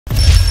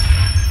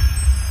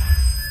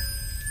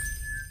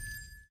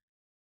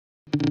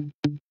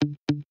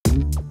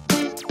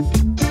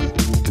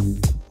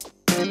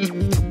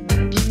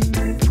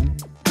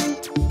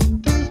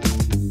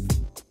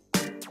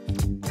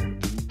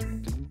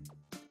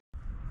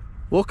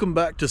Welcome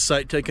back to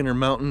SiteTech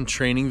Intermountain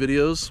training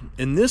videos.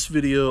 In this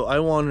video, I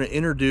want to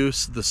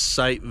introduce the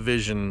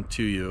SiteVision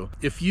to you.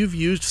 If you've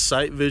used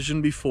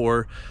SiteVision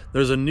before,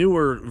 there's a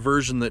newer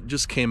version that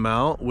just came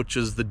out, which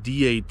is the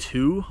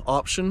DA2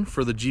 option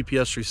for the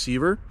GPS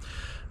receiver.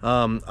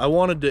 I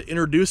wanted to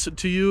introduce it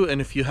to you, and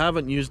if you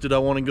haven't used it, I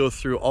want to go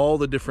through all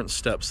the different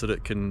steps that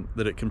it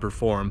can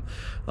perform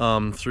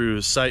through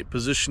site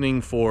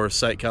positioning, for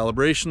site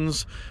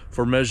calibrations,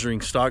 for measuring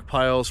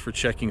stockpiles, for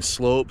checking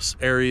slopes,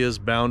 areas,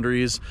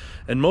 boundaries,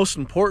 and most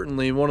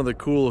importantly, one of the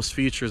coolest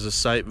features of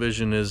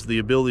SiteVision is the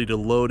ability to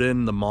load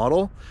in the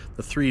model,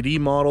 the 3D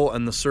model,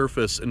 and the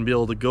surface, and be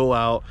able to go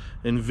out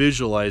and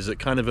visualize it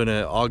kind of in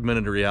an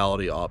augmented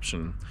reality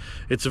option.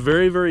 It's a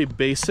very, very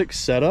basic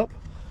setup.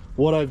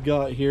 What I've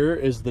got here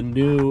is the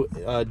new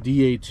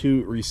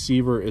DA2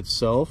 receiver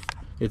itself.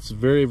 It's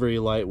very, very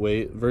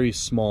lightweight, very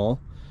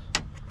small.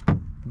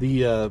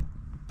 The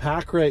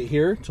pack right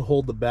here to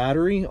hold the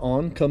battery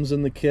on comes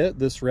in the kit.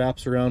 This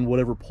wraps around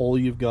whatever pole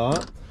you've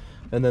got.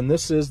 And then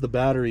this is the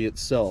battery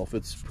itself.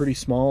 It's pretty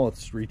small,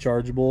 it's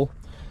rechargeable.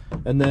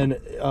 And then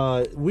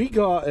we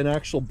got an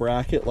actual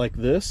bracket like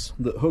this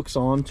that hooks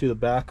on to the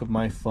back of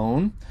my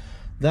phone.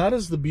 That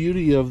is the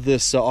beauty of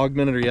this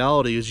augmented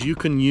reality, is you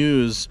can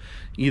use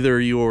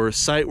either your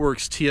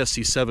SiteWorks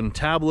TSC7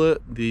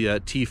 tablet, the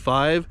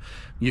T5,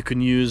 you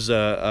can use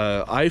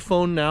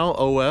iPhone now,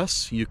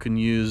 OS, you can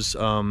use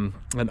an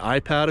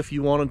iPad if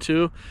you wanted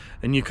to,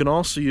 and you can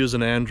also use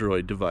an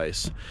Android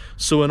device.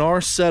 So in our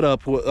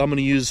setup, what I'm going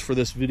to use for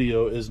this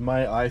video is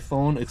my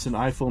iPhone. It's an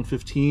iPhone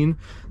 15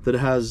 that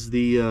has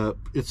the,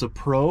 it's a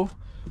Pro.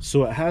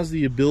 So it has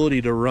the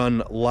ability to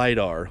run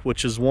LiDAR,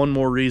 which is one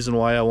more reason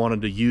why I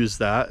wanted to use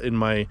that in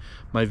my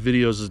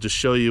videos, is to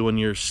show you when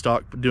you're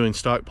doing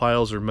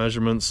stockpiles or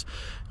measurements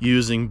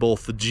using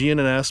both the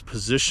GNSS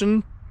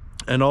position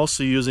and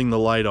also using the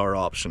LiDAR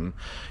option.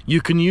 You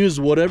can use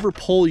whatever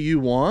pole you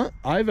want.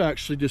 I've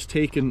actually just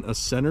taken a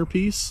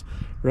centerpiece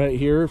right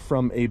here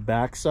from a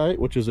backsite,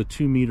 which is a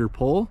 2-meter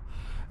pole.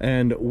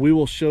 And we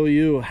will show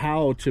you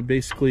how to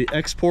basically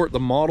export the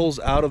models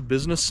out of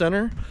Business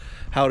Center,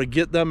 how to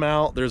get them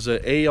out. There's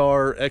an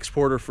AR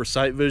exporter for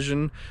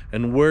SiteVision,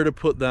 and where to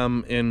put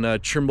them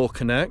in Trimble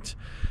Connect.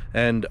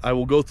 And I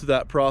will go through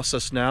that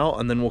process now,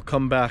 and then we'll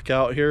come back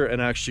out here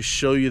and actually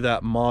show you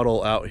that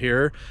model out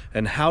here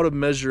and how to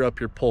measure up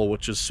your pole,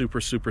 which is super,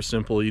 super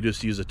simple. You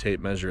just use a tape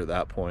measure at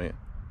that point.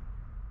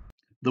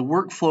 The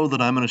workflow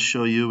that I'm going to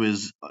show you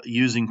is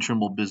using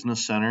Trimble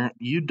Business Center.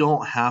 You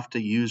don't have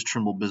to use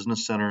Trimble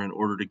Business Center in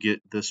order to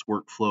get this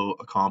workflow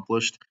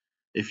accomplished.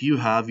 If you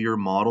have your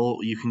model,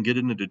 you can get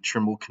into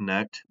Trimble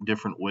Connect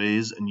different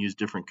ways and use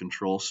different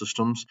control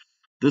systems.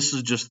 This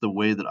is just the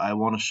way that I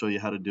want to show you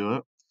how to do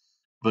it.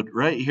 But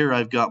right here,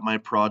 I've got my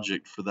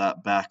project for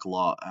that back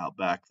lot out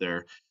back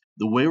there.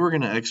 The way we're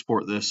going to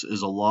export this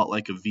is a lot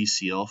like a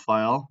VCL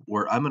file,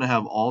 where I'm going to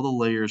have all the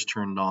layers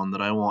turned on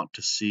that I want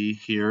to see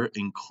here,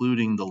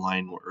 including the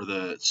line or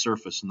the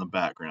surface in the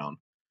background.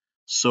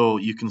 So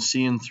you can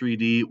see in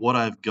 3D, what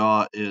I've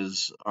got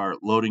is our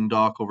loading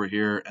dock over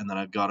here, and then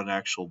I've got an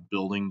actual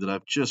building that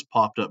I've just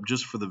popped up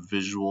just for the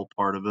visual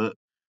part of it.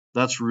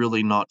 That's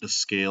really not to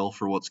scale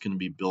for what's going to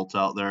be built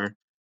out there.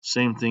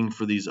 Same thing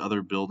for these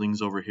other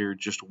buildings over here,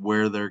 just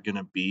where they're going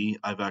to be.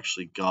 I've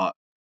actually got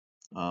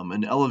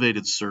an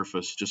elevated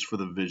surface just for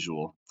the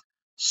visual.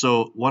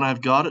 So when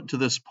I've got it to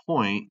this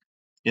point,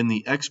 in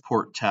the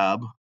export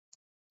tab,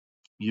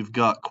 you've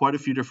got quite a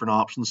few different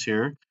options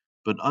here,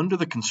 but under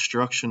the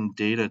construction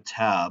data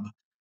tab,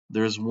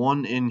 there's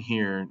one in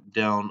here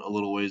down a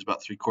little ways,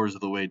 about 3/4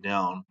 of the way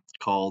down,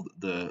 called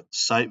the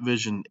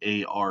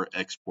SiteVision AR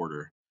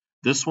exporter.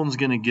 This one's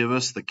going to give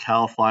us the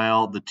cal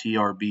file, the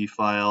TRB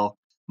file.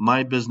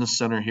 My Business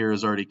Center here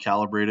is already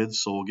calibrated,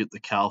 so we'll get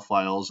the cal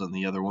files and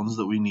the other ones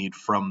that we need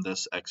from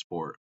this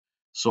export.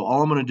 So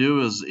all I'm going to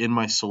do is, in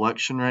my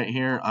selection right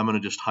here, I'm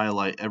going to just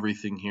highlight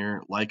everything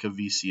here like a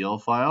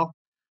VCL file,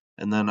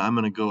 and then I'm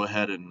going to go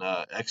ahead and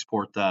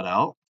export that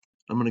out.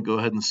 I'm going to go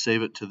ahead and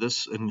save it to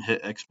this and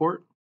hit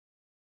export.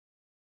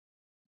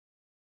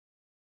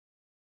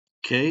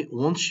 Okay,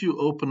 once you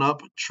open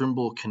up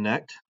Trimble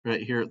Connect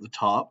right here at the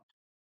top,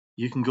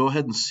 you can go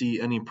ahead and see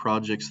any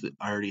projects that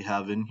I already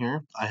have in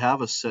here. I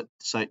have a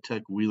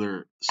SiteTech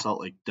Wheeler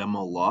Salt Lake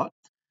demo lot.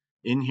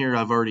 In here,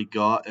 I've already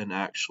got an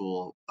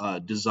actual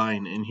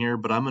design in here,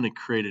 but I'm going to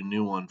create a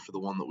new one for the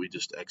one that we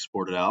just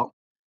exported out.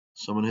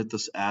 So I'm going to hit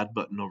this add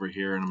button over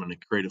here, and I'm going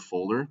to create a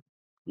folder.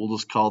 We'll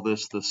just call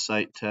this the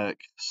SiteTech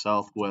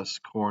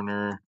Southwest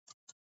Corner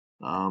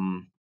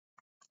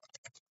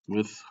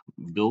with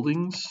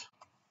buildings.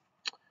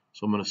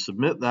 So I'm going to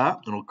submit that,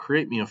 and it'll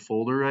create me a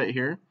folder right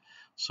here.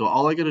 So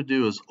all I got to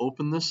do is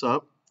open this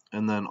up,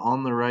 and then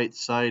on the right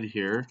side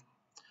here,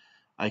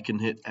 I can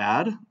hit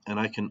add, and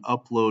I can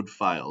upload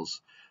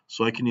files.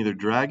 So I can either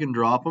drag and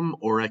drop them,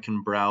 or I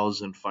can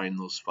browse and find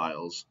those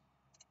files.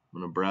 I'm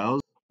going to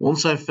browse.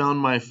 Once I've found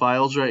my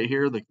files right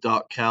here, the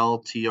 .cal,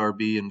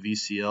 TRB, and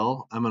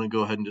VCL, I'm going to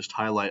go ahead and just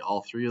highlight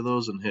all three of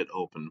those and hit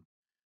open.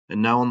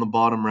 And now on the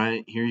bottom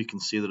right here, you can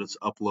see that it's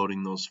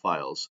uploading those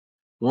files.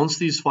 Once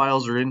these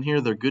files are in here,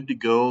 they're good to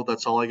go.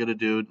 That's all I got to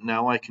do.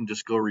 Now I can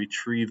just go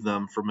retrieve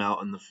them from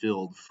out in the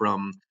field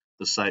from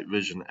the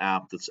SiteVision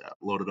app that's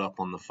loaded up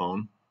on the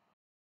phone.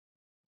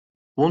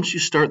 Once you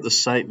start the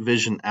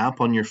SiteVision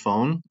app on your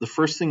phone, the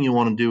first thing you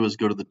want to do is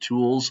go to the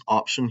Tools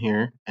option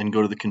here and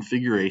go to the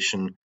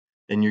Configuration,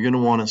 and you're going to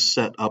want to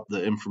set up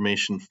the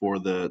information for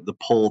the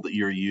pole that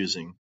you're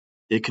using.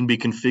 It can be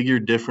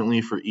configured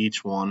differently for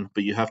each one,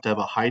 but you have to have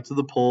a height of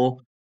the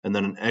pole and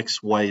then an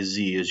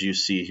XYZ as you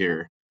see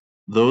here.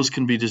 Those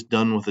can be just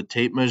done with a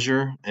tape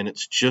measure, and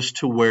it's just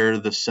to where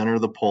the center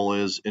of the pole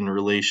is in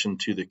relation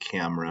to the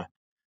camera.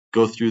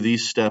 Go through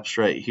these steps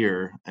right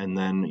here, and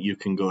then you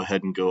can go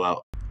ahead and go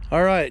out.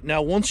 All right,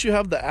 now once you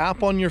have the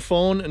app on your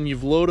phone and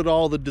you've loaded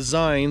all the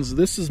designs,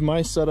 this is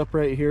my setup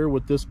right here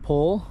with this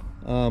pole.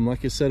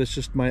 Like I said, it's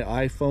just my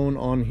iPhone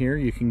on here.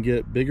 You can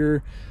get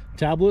bigger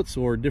tablets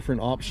or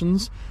different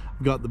options.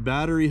 I've got the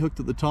battery hooked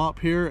at the top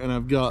here, and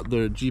I've got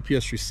the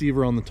GPS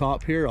receiver on the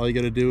top here. All you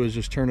got to do is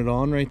just turn it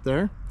on right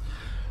there.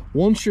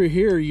 Once you're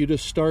here, you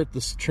just start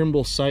this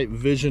Trimble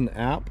Sitevision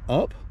app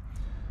up,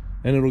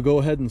 and it'll go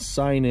ahead and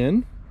sign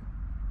in.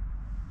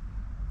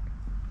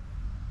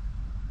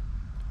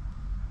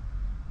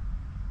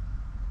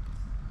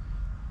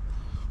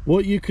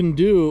 What you can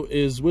do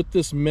is with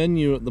this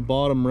menu at the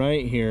bottom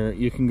right here,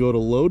 you can go to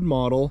Load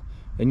Model,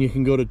 and you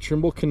can go to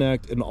Trimble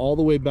Connect and all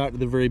the way back to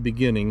the very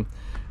beginning.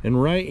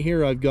 And right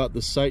here I've got the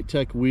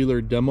SiteTech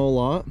Wheeler demo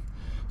lot.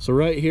 So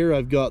right here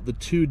I've got the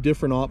two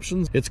different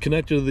options. It's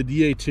connected to the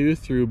DA2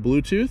 through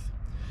Bluetooth.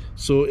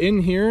 So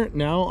in here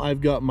now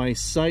I've got my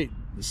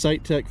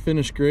SiteTech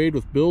finished grade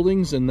with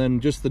buildings, and then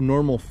just the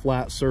normal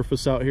flat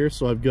surface out here.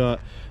 So I've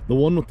got the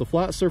one with the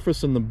flat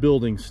surface and the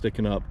building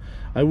sticking up.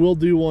 I will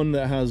do one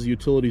that has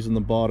utilities in the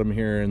bottom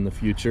here in the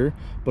future,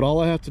 but all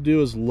I have to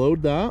do is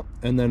load that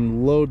and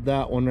then load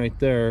that one right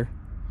there.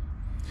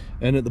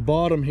 And at the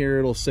bottom here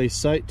it'll say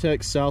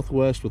SiteTech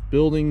Southwest with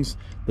buildings,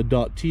 the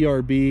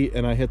 .trb,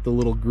 and I hit the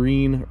little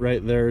green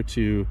right there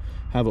to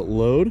have it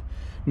load.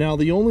 Now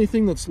the only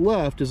thing that's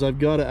left is I've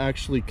got to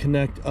actually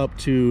connect up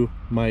to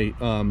my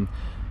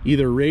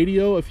either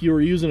radio. If you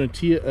were using a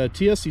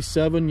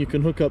TSC7, you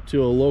can hook up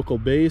to a local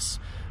base.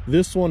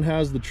 This one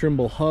has the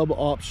Trimble hub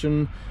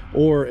option,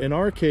 or in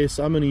our case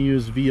I'm going to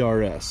use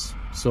VRS.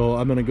 So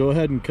I'm going to go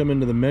ahead and come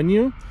into the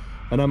menu,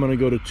 and I'm going to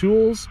go to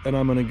Tools, and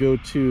I'm going to go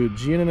to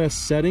GNSS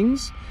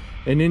Settings,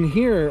 and in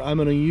here I'm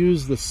going to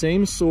use the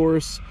same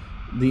source,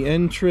 the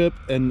end trip,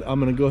 and I'm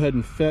going to go ahead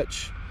and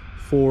fetch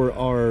for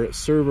our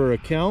server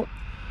account,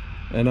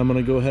 and I'm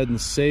going to go ahead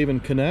and save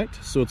and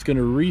connect. So it's going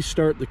to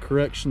restart the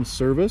correction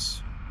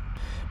service.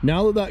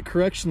 Now that that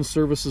correction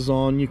service is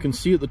on, you can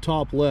see at the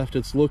top left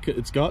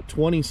it's got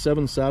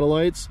 27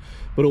 satellites,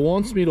 but it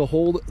wants me to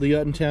hold the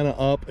antenna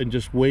up and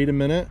just wait a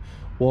minute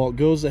while it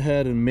goes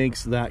ahead and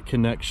makes that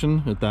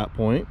connection at that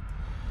point.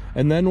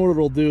 And then what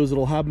it'll do is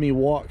it'll have me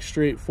walk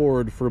straight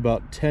forward for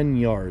about 10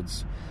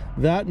 yards.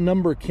 That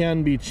number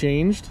can be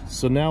changed,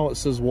 so now it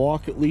says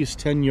walk at least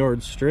 10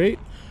 yards straight.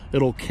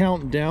 It'll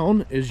count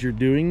down as you're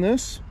doing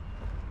this.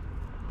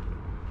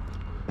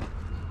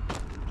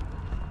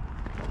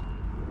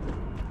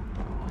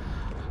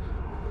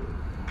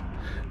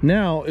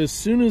 Now, as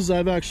soon as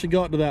I've actually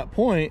got to that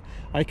point,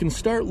 I can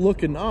start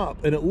looking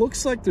up, and it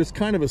looks like there's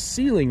kind of a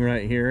ceiling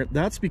right here.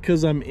 That's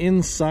because I'm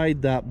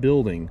inside that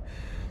building.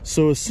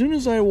 So as soon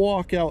as I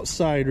walk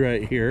outside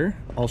right here,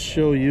 I'll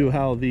show you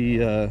how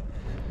the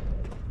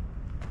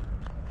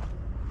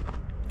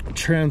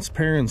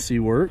transparency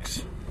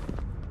works.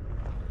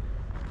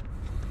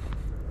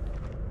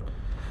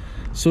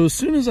 So as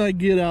soon as I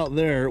get out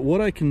there,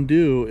 what I can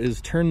do is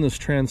turn this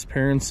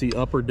transparency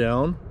up or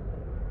down.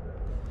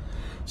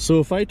 So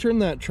if I turn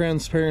that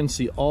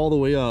transparency all the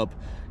way up,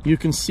 you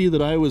can see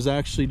that I was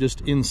actually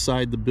just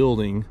inside the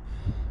building,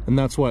 and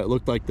that's why it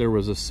looked like there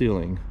was a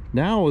ceiling.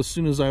 Now, as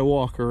soon as I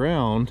walk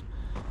around,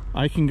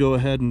 I can go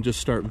ahead and just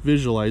start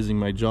visualizing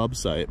my job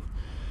site.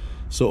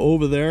 So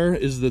over there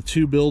is the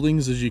two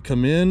buildings as you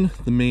come in,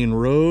 the main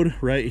road.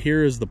 Right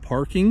here is the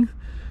parking,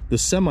 the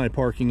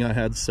semi-parking I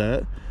had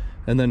set,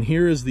 and then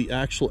here is the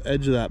actual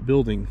edge of that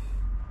building.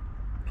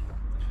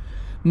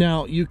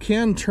 Now, you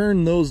can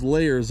turn those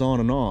layers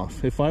on and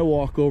off. If I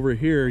walk over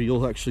here,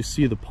 you'll actually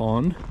see the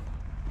pond.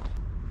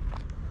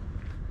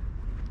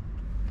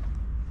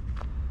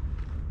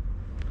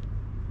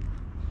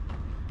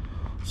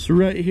 So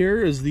right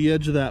here is the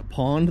edge of that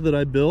pond that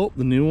I built,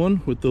 the new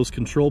one with those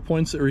control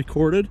points that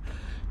recorded.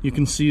 You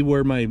can see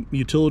where my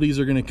utilities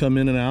are going to come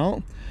in and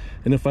out.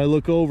 And if I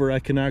look over, I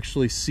can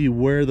actually see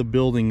where the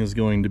building is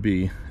going to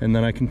be. And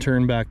then I can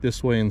turn back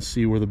this way and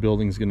see where the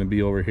building is going to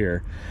be over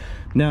here.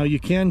 Now, you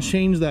can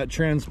change that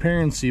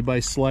transparency by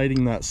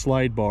sliding that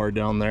slide bar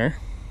down there.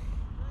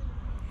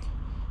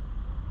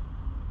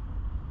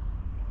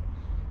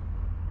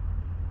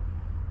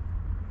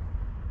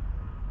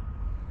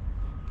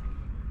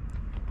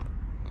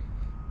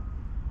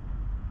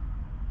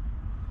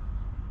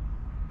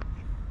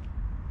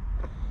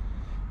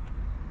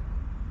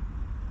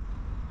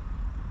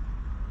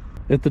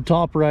 At the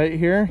top right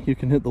here, you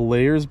can hit the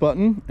layers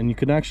button and you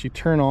can actually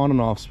turn on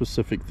and off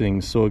specific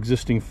things. So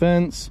existing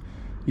fence,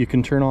 you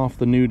can turn off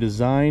the new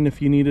design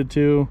if you needed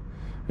to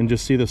and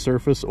just see the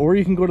surface, or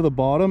you can go to the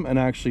bottom and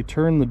actually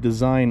turn the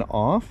design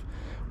off,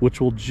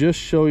 which will just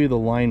show you the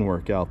line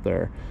work out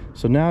there.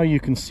 So now you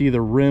can see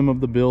the rim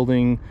of the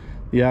building,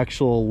 the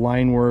actual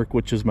line work,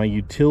 which is my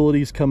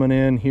utilities coming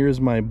in. Here's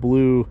my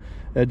blue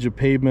edge of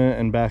pavement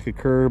and back of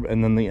curb,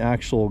 and then the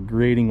actual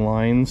grading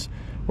lines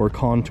or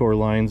contour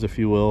lines, if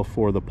you will,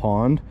 for the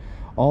pond.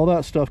 All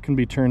that stuff can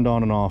be turned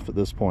on and off at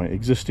this point.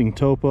 Existing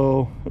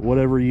topo,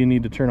 whatever you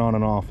need to turn on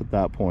and off at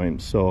that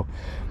point. So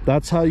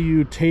that's how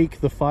you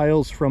take the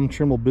files from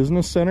Trimble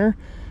Business Center,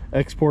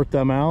 export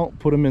them out,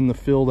 put them in the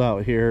field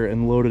out here,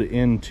 and load it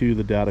into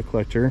the data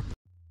collector.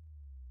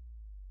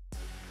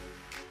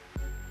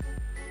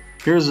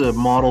 Here's a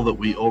model that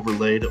we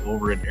overlaid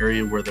over an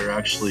area where they're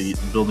actually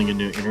building a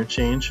new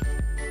interchange.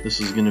 This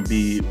is going to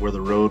be where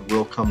the road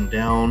will come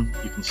down.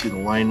 You can see the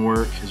line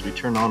work as we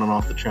turn on and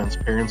off the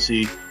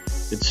transparency.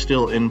 It's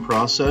still in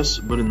process,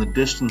 but in the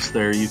distance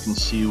there you can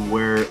see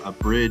where a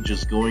bridge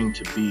is going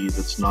to be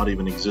that's not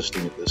even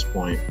existing at this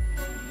point.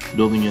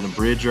 Building in a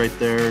bridge right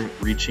there,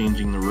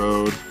 rechanging the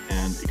road,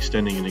 and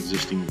extending an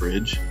existing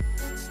bridge.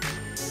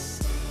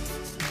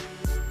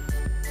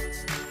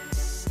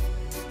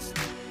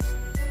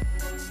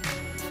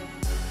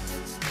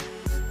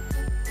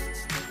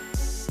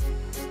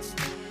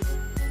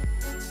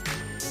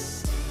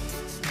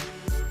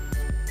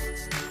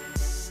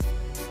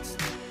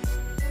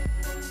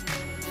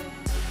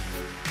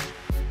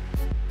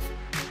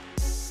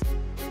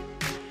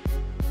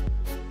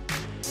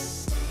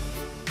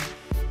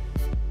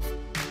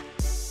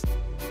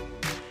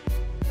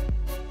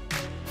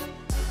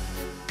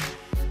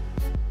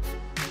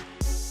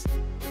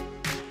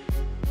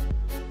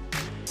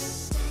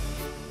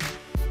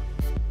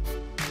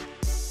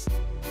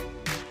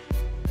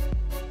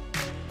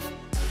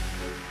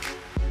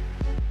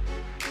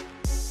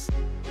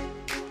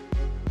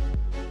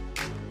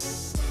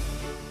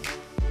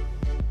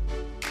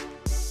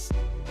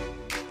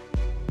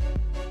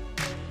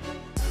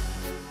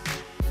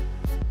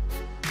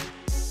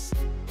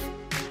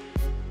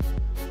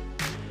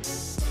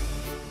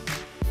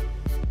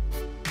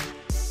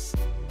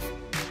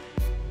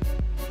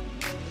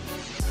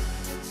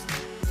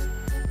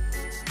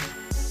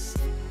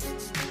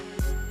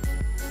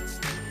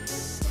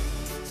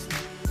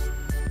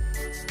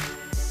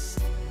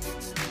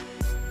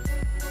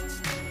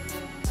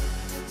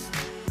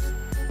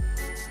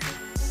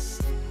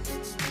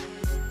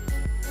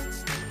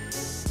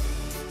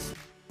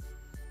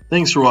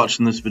 Thanks for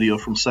watching this video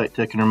from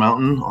SiteTech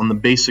Intermountain on the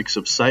basics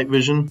of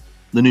SiteVision,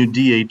 the new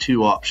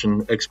DA2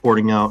 option,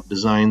 exporting out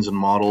designs and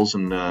models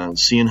and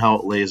seeing how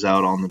it lays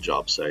out on the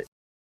job site.